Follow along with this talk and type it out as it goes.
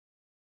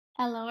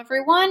Hello,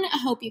 everyone. I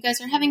hope you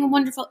guys are having a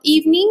wonderful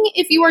evening.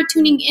 If you are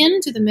tuning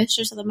in to the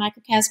Mistress of the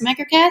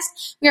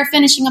Microcast, we are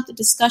finishing up the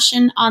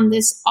discussion on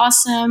this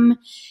awesome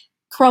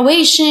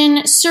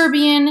Croatian,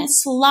 Serbian,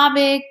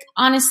 Slavic.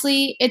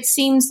 Honestly, it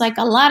seems like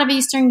a lot of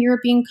Eastern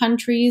European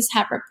countries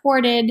have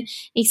reported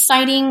a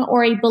sighting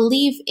or a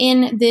belief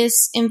in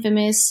this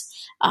infamous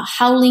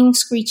howling,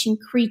 screeching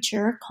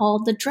creature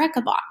called the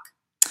Drekavac.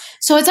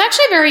 So it's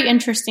actually very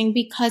interesting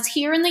because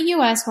here in the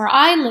U.S. where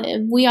I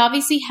live, we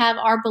obviously have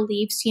our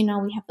beliefs. You know,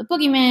 we have the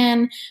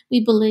boogeyman,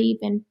 we believe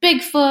in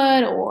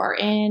Bigfoot or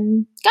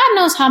in God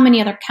knows how many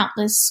other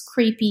countless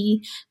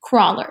creepy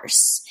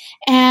crawlers.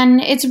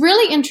 And it's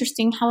really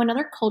interesting how in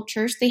other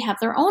cultures they have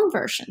their own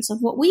versions of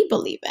what we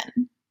believe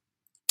in.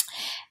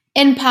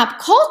 In pop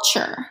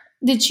culture,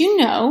 did you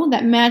know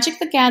that Magic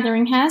the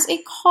Gathering has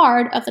a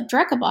card of the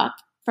Drekavac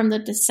from the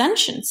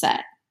Dissension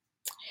set?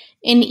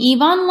 In EVE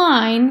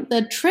Online,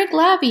 the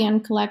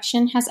Triglavian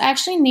collection has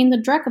actually named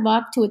the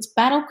Drekavac to its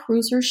battle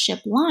cruiser ship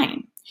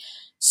line.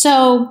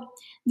 So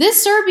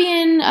this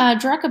Serbian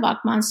Drekavac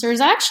monster is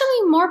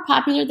actually more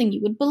popular than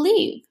you would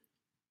believe.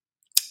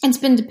 It's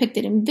been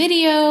depicted in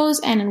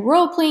videos and in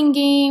role-playing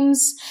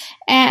games,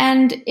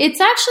 and it's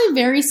actually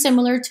very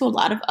similar to a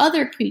lot of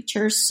other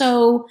creatures.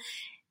 So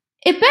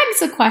it begs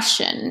the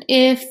question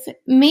if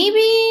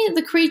maybe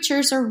the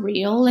creatures are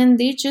real and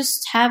they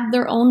just have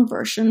their own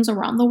versions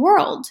around the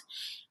world.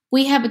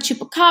 We have a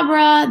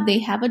Chupacabra, they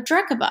have a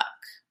Drekavac.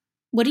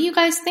 What do you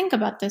guys think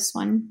about this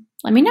one?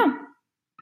 Let me know.